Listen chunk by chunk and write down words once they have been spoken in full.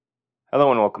Hello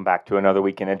and welcome back to another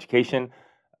week in education.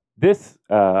 This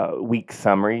week's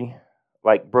summary,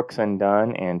 like Brooks and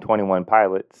Dunn and 21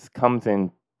 Pilots, comes in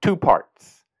two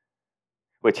parts.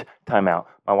 Which, time out.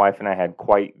 My wife and I had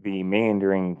quite the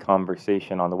meandering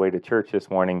conversation on the way to church this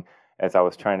morning as I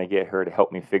was trying to get her to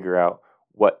help me figure out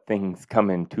what things come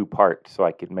in two parts so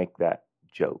I could make that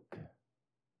joke.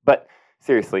 But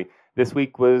seriously, this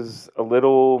week was a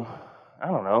little, I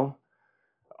don't know,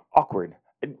 awkward.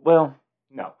 Well,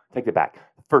 no, take it back.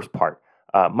 First part,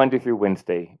 Monday through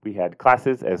Wednesday, we had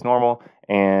classes as normal,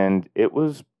 and it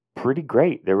was pretty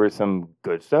great. There was some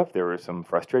good stuff. There were some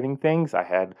frustrating things. I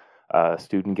had a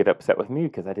student get upset with me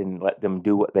because I didn't let them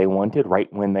do what they wanted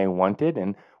right when they wanted,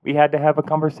 and we had to have a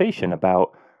conversation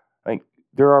about like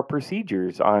there are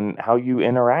procedures on how you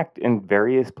interact in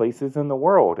various places in the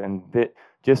world, and that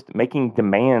just making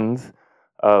demands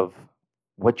of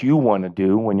what you want to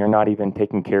do when you're not even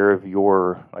taking care of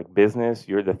your like business,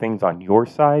 the things on your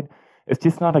side, it's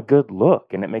just not a good look,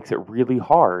 and it makes it really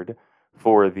hard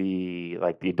for the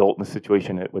adult in the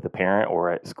situation with a parent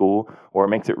or at school, or it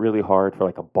makes it really hard for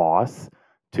like a boss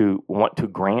to want to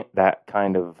grant that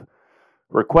kind of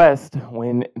request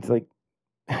when it's like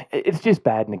it's just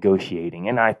bad negotiating.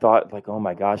 And I thought like, oh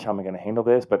my gosh, how am I going to handle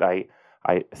this? But I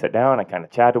sat down, I kind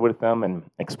of chatted with them and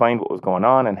explained what was going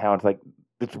on and how it's like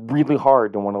it's really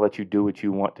hard to want to let you do what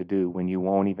you want to do when you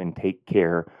won't even take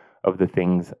care of the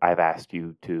things I've asked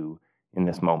you to in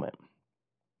this moment.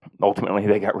 Ultimately,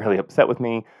 they got really upset with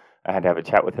me. I had to have a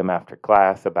chat with them after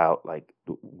class about like,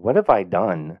 what have I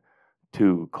done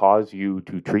to cause you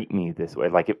to treat me this way?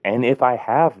 Like, if I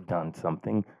have done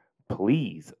something,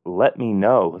 please let me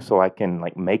know so I can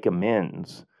like make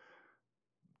amends.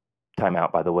 Time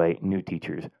out, by the way, new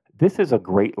teachers. This is a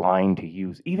great line to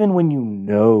use, even when you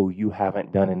know you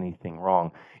haven't done anything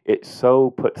wrong. It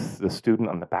so puts the student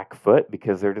on the back foot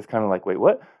because they're just kind of like, wait,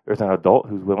 what? There's an adult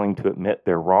who's willing to admit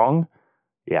they're wrong?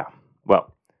 Yeah.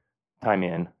 Well, time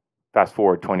in, fast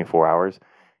forward 24 hours,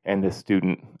 and this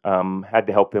student had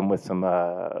to help them with some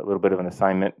a little bit of an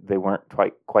assignment they weren't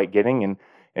quite getting, and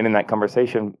in that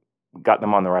conversation, got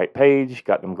them on the right page,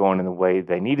 got them going in the way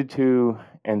they needed to,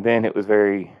 and then it was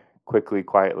very quickly,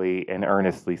 quietly, and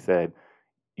earnestly said,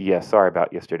 "Yes, sorry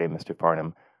about yesterday, Mr.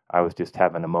 Farnham. I was just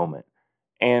having a moment."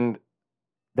 And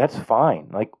that's fine.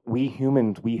 Like we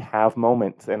humans, we have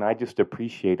moments, and I just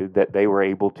appreciated that they were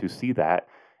able to see that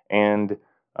and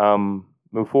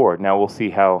move forward. Now we'll see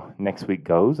how next week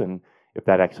goes and if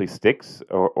that actually sticks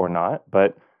or not.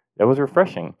 But that was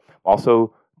refreshing.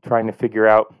 Also, trying to figure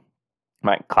out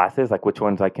my classes, like which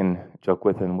ones I can joke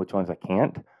with and which ones I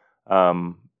can't.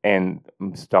 And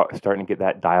I'm starting to get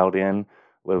that dialed in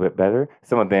a little bit better.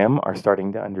 Some of them are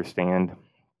starting to understand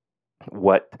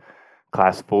what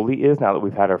class fully is now that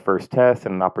we've had our first test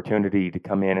and an opportunity to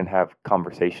come in and have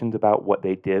conversations about what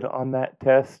they did on that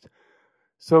test.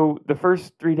 So the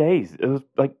first 3 days, it was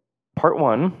like part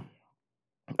one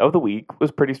of the week was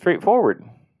pretty straightforward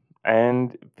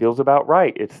and feels about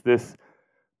right. It's this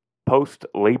post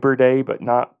Labor Day, but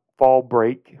not fall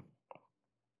break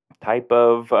type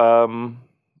of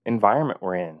environment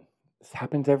we're in. This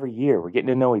happens every year. We're getting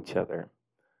to know each other.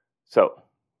 So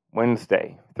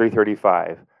Wednesday,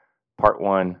 3:35, part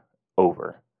one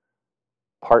over.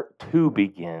 Part two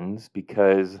begins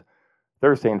because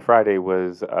Thursday and Friday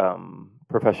was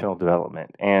professional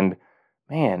development. And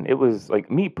man, it was like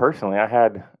me personally, I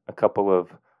had a couple of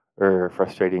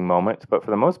frustrating moments, but for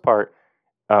the most part,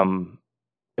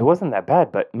 it wasn't that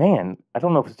bad. But man, I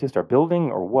don't know if it's just our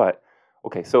building or what.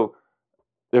 Okay, so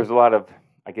there's a lot of,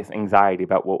 I guess, anxiety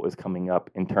about what was coming up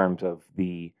in terms of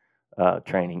the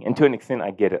training. And to an extent,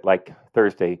 I get it. Like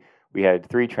Thursday, we had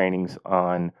 3 trainings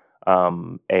on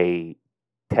a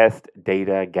test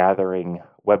data gathering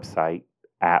website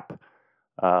app.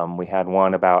 We had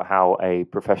one about how a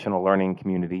professional learning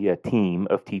community, a team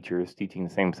of teachers teaching the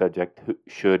same subject,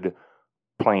 should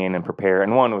plan and prepare.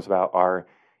 And one was about our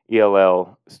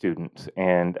ELL students.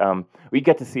 And we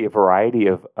get to see a variety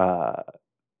of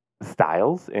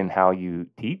styles in how you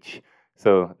teach.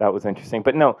 So that was interesting.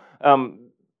 But no,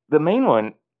 the main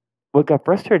one, what got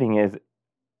frustrating is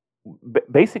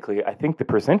basically, I think the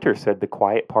presenter said the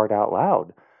quiet part out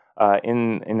loud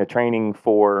in the training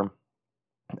for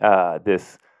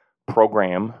this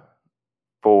program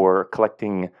for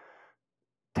collecting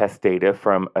test data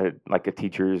from a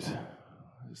teacher's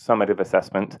summative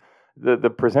assessment. The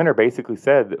presenter basically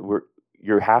said that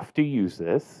you have to use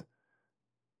this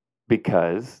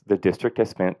because the district has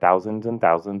spent thousands and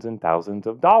thousands and thousands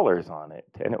of dollars on it.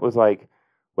 And it was like,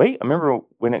 wait, I remember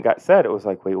when it got said, it was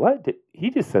like, wait, what? He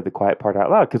just said the quiet part out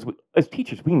loud. Because as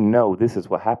teachers, we know this is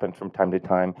what happens from time to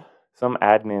time. Some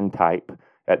admin type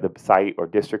at the site or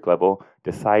district level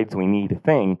decides we need a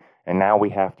thing, and now we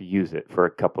have to use it for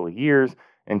a couple of years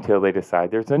until they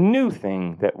decide there's a new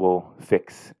thing that will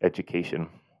fix education.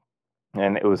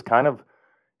 And it was kind of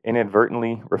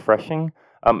inadvertently refreshing.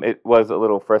 It was a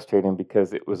little frustrating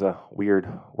because it was a weird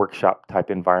workshop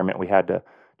type environment. We had to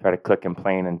try to click and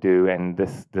plan and do, and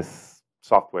this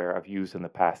software I've used in the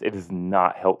past, it is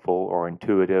not helpful or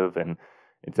intuitive, and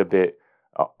it's a bit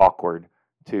awkward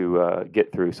to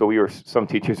get through. So some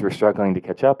teachers were struggling to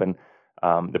catch up, and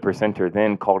the presenter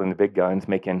then called in the big guns,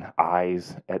 making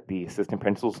eyes at the assistant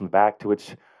principals in the back, to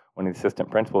which one of the assistant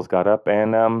principals got up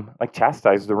and like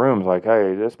chastised the rooms, like,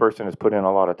 hey, this person has put in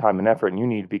a lot of time and effort, and you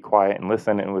need to be quiet and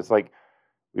listen. And it was like,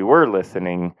 we were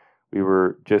listening. We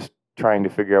were just trying to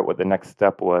figure out what the next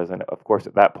step was. And of course,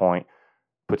 at that point,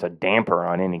 puts a damper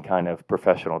on any kind of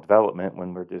professional development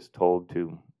when we're just told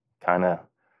to kind of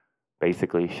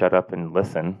basically shut up and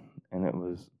listen. And it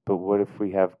was, but what if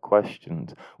we have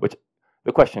questions? Which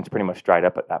the questions pretty much dried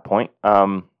up at that point.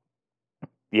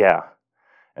 Yeah.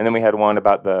 And then we had one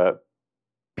about the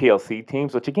PLC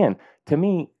teams, which again, to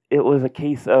me, it was a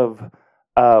case of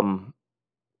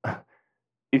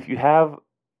if you have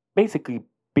basically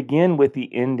begin with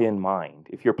the end in mind.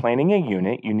 If you're planning a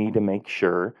unit, you need to make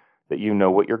sure that you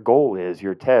know what your goal is,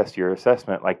 your test, your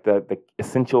assessment, like the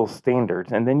essential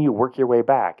standards, and then you work your way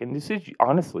back. And this is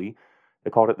honestly, they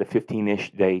called it the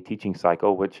 15-ish day teaching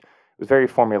cycle, which was very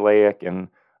formulaic and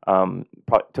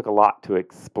took a lot to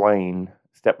explain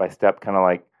step by step, kind of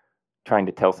like trying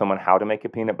to tell someone how to make a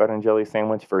peanut butter and jelly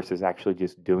sandwich versus actually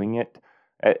just doing it.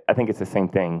 I think it's the same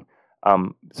thing.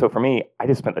 So for me, I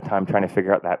just spent the time trying to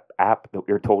figure out that app that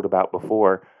we were told about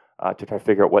before to try to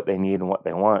figure out what they need and what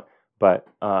they want. But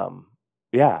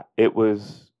yeah, it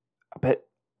was a bit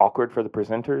awkward for the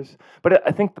presenters. But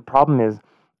I think the problem is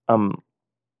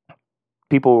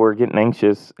people were getting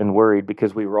anxious and worried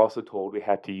because we were also told we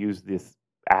had to use this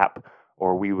app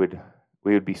or we would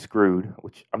be screwed,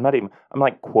 which I'm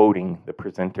like quoting the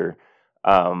presenter.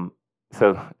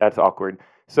 So that's awkward.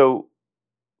 So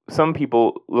some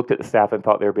people looked at the staff and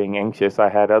thought they were being anxious. I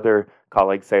had other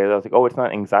colleagues say, I was like, oh, it's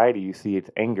not anxiety you see, it's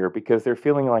anger, because they're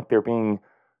feeling like they're being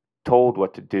told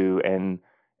what to do and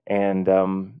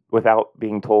without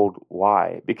being told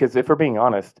why. Because if we're being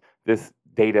honest, this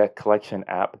data collection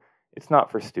app, it's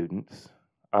not for students.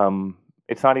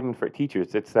 It's not even for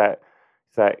teachers. It's that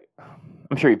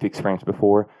I'm sure you've experienced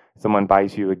before. Someone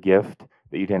buys you a gift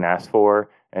that you didn't ask for,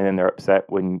 and then they're upset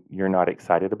when you're not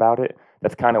excited about it.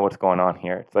 That's kind of what's going on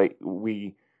here. It's like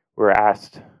we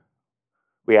ask,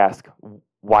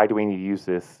 why do we need to use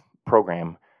this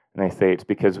program? And they say it's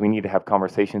because we need to have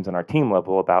conversations on our team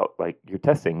level about like your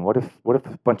testing. What if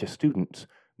a bunch of students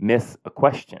miss a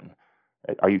question?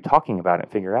 Are you talking about it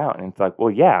and figure out? And it's like,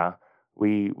 well, yeah,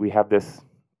 we have this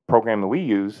program that we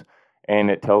use,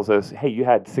 and it tells us, hey, you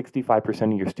had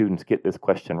 65% of your students get this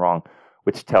question wrong,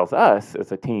 which tells us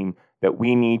as a team that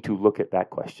we need to look at that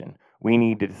question. We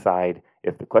need to decide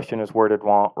if the question is worded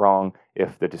wrong,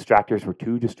 if the distractors were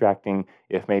too distracting,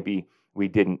 if maybe we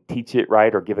didn't teach it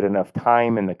right or give it enough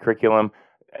time in the curriculum.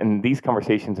 And these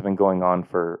conversations have been going on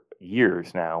for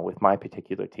years now with my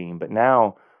particular team, but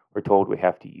now we're told we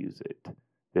have to use it,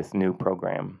 this new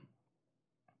program.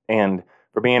 And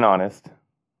for being honest,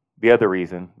 the other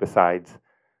reason, besides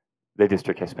the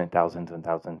district has spent thousands and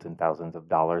thousands and thousands of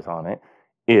dollars on it,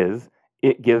 is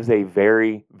it gives a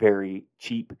very, very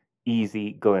cheap,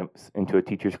 easy glimpse into a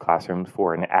teacher's classroom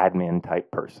for an admin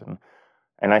type person.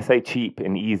 And I say cheap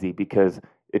and easy because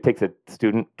it takes a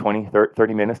student 20,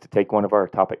 30 minutes to take one of our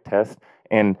topic tests,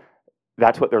 and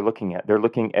that's what they're looking at. They're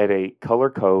looking at a color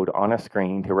code on a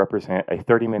screen to represent a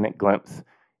 30-minute glimpse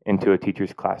into a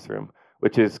teacher's classroom,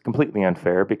 which is completely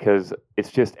unfair because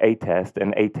it's just a test,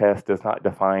 and a test does not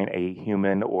define a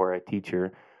human or a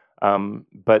teacher,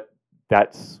 but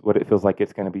that's what it feels like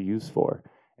it's going to be used for.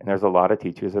 And there's a lot of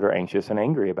teachers that are anxious and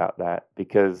angry about that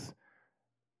because,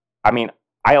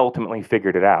 I ultimately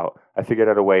figured it out. I figured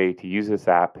out a way to use this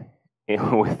app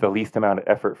with the least amount of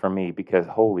effort for me because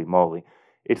holy moly,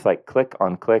 it's like click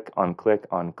on click on click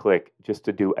on click just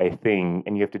to do a thing,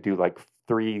 and you have to do like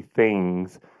 3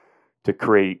 things to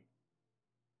create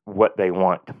what they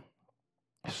want.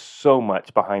 So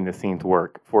much behind the scenes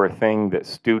work for a thing that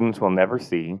students will never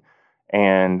see,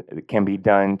 and it can be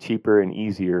done cheaper and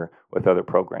easier with other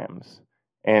programs.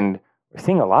 And we're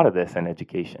seeing a lot of this in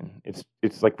education.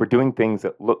 It's like we're doing things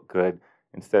that look good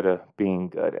instead of being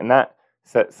good, and that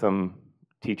sets some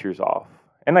teachers off.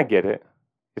 And I get it.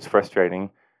 It's frustrating,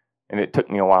 and it took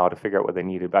me a while to figure out what they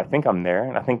needed, but I think I'm there,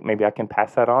 and I think maybe I can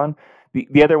pass that on.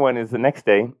 The other one is the next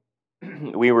day,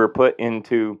 we were put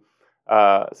into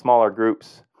smaller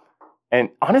groups, And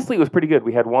honestly, it was pretty good.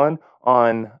 We had one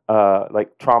on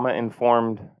like trauma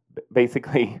informed.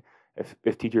 Basically,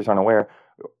 if teachers aren't aware,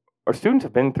 our students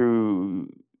have been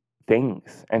through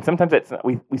things, and sometimes it's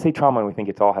we say trauma and we think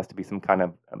it all has to be some kind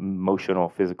of emotional,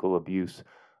 physical abuse.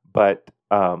 But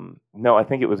no, I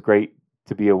think it was great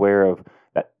to be aware of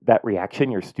that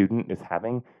reaction your student is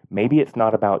having. Maybe it's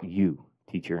not about you,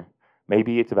 teacher.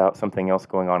 Maybe it's about something else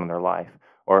going on in their life.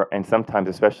 And sometimes,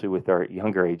 especially with our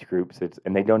younger age groups,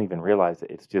 and they don't even realize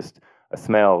it. It's just a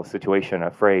smell, a situation,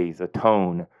 a phrase, a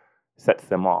tone sets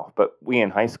them off. But we in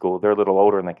high school, they're a little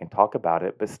older and they can talk about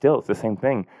it. But still, it's the same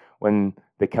thing. When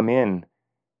they come in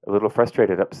a little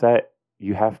frustrated, upset,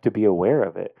 you have to be aware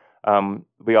of it.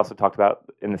 We also talked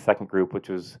about in the second group, which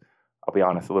was, I'll be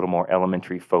honest, a little more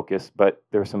elementary focused, but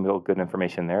there was some real good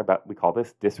information there about, we call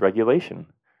this dysregulation,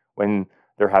 when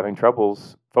they're having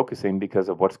troubles focusing because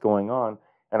of what's going on.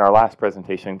 And our last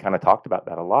presentation kind of talked about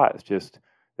that a lot. It's just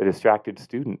the distracted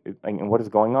student and what is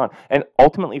going on. And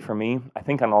ultimately for me, I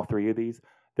think on all three of these,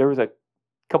 there was a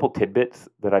couple tidbits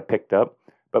that I picked up,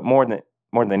 but more than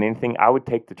anything, I would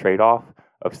take the trade-off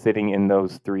of sitting in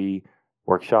those three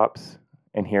workshops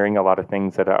and hearing a lot of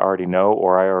things that I already know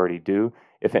or I already do,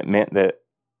 if it meant that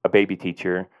a baby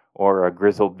teacher or a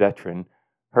grizzled veteran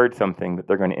heard something that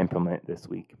they're going to implement this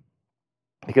week.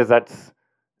 Because that's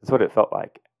what it felt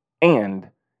like. And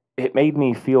it made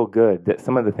me feel good that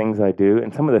some of the things I do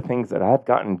and some of the things that I've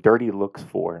gotten dirty looks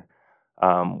for,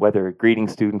 whether greeting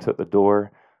students at the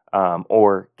door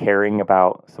or caring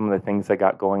about some of the things they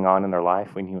got going on in their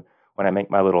life. When I make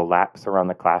my little laps around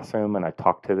the classroom and I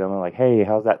talk to them, I'm like, hey,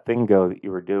 how's that thing go that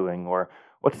you were doing? Or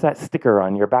what's that sticker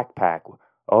on your backpack?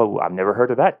 Oh, I've never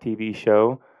heard of that TV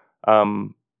show. I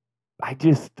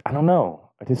don't know.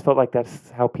 I just felt like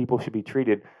that's how people should be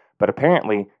treated. But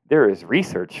apparently there is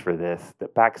research for this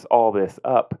that backs all this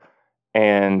up.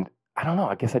 And I don't know.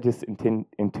 I guess I just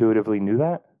intuitively knew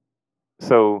that.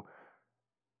 So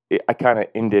I kind of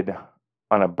ended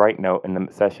on a bright note in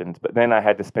the sessions. But then I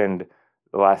had to spend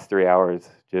the last 3 hours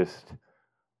just,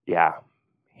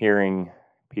 hearing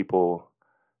people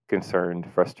concerned,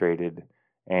 frustrated,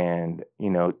 and,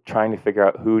 trying to figure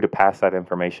out who to pass that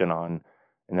information on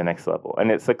in the next level. And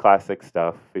it's the classic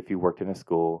stuff. If you worked in a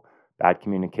school, bad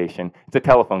communication. It's a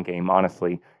telephone game,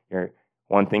 honestly.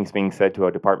 One thing's being said to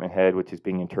a department head, which is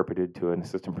being interpreted to an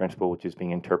assistant principal, which is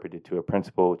being interpreted to a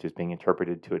principal, which is being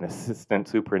interpreted to an assistant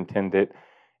superintendent.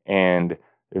 And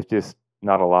there's just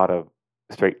not a lot of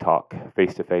straight talk,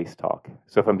 face-to-face talk.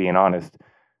 So if I'm being honest,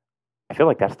 I feel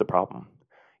like that's the problem.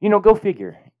 Go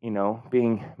figure,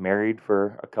 being married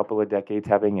for a couple of decades,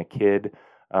 having a kid,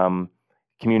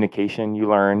 communication, you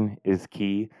learn, is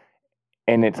key.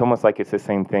 And it's almost like it's the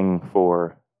same thing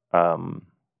for a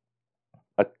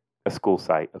school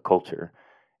site, a culture.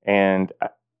 And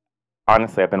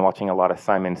honestly, I've been watching a lot of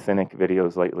Simon Sinek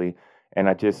videos lately, and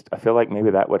I feel like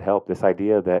maybe that would help. This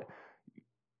idea that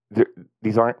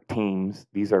these aren't teams;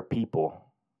 these are people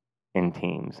in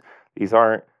teams. These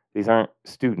aren't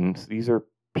students; these are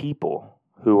people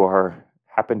who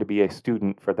happen to be a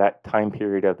student for that time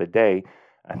period of the day.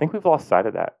 I think we've lost sight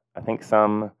of that. I think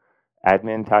some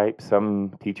admin types,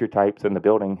 some teacher types in the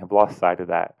building have lost sight of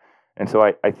that. And so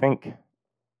I think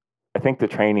the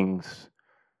trainings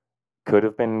could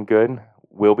have been good,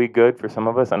 will be good for some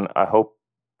of us, and I hope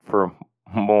for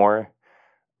more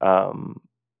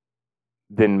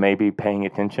than maybe paying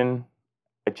attention.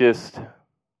 I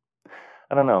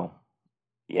don't know.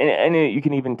 And you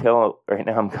can even tell right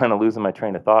now I'm kind of losing my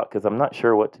train of thought because I'm not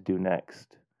sure what to do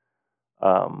next.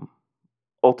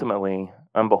 Ultimately,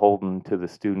 I'm beholden to the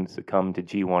students that come to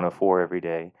G104 every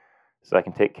day so I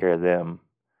can take care of them.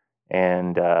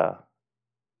 And I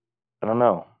don't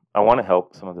know. I want to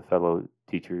help some of the fellow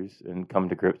teachers and come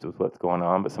to grips with what's going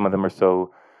on, but some of them are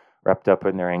so wrapped up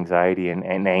in their anxiety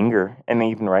and anger, and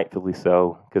even rightfully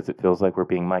so, because it feels like we're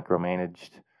being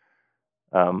micromanaged.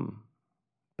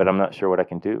 But I'm not sure what I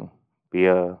can do. Be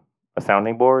a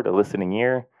sounding board, a listening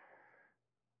ear.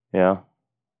 Yeah.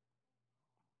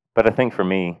 But I think for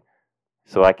me,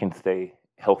 so I can stay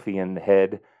healthy in the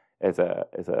head as a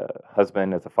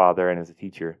husband, as a father, and as a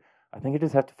teacher, I think I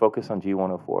just have to focus on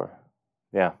G104.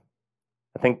 Yeah.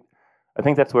 I think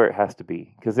that's where it has to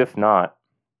be. Because if not,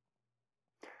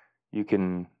 you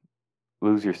can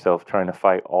lose yourself trying to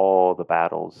fight all the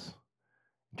battles,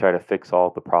 try to fix all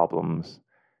the problems.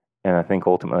 And I think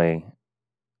ultimately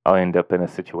I'll end up in a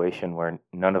situation where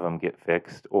none of them get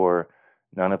fixed or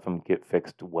none of them get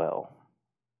fixed well.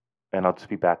 And I'll just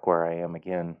be back where I am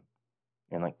again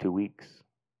in like 2 weeks.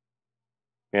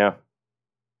 Yeah.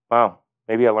 Wow.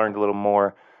 Maybe I learned a little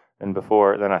more than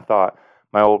I thought.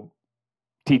 My old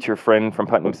teacher friend from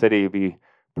Putnam City would be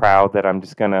proud that I'm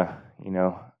just gonna,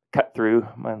 cut through,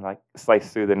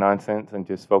 slice through the nonsense and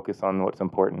just focus on what's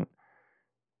important.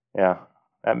 Yeah,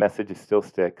 that message still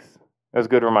sticks. It was a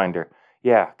good reminder.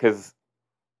 Yeah, because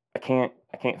I can't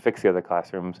fix the other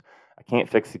classrooms. I can't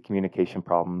fix the communication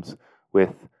problems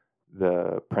with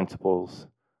the principals.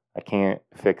 I can't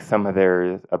fix some of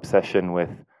their obsession with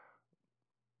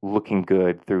looking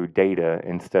good through data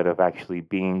instead of actually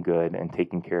being good and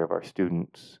taking care of our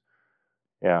students.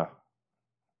 Yeah,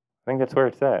 I think that's where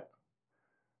it's at.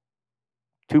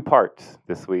 2 parts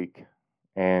this week,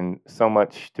 and so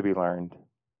much to be learned.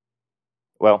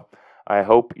 Well, I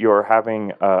hope you're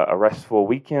having a restful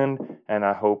weekend, and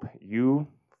I hope you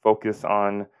focus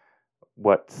on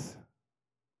what's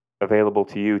available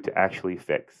to you to actually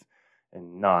fix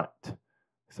and not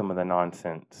some of the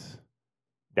nonsense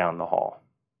down the hall.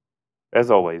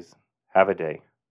 As always, have a day.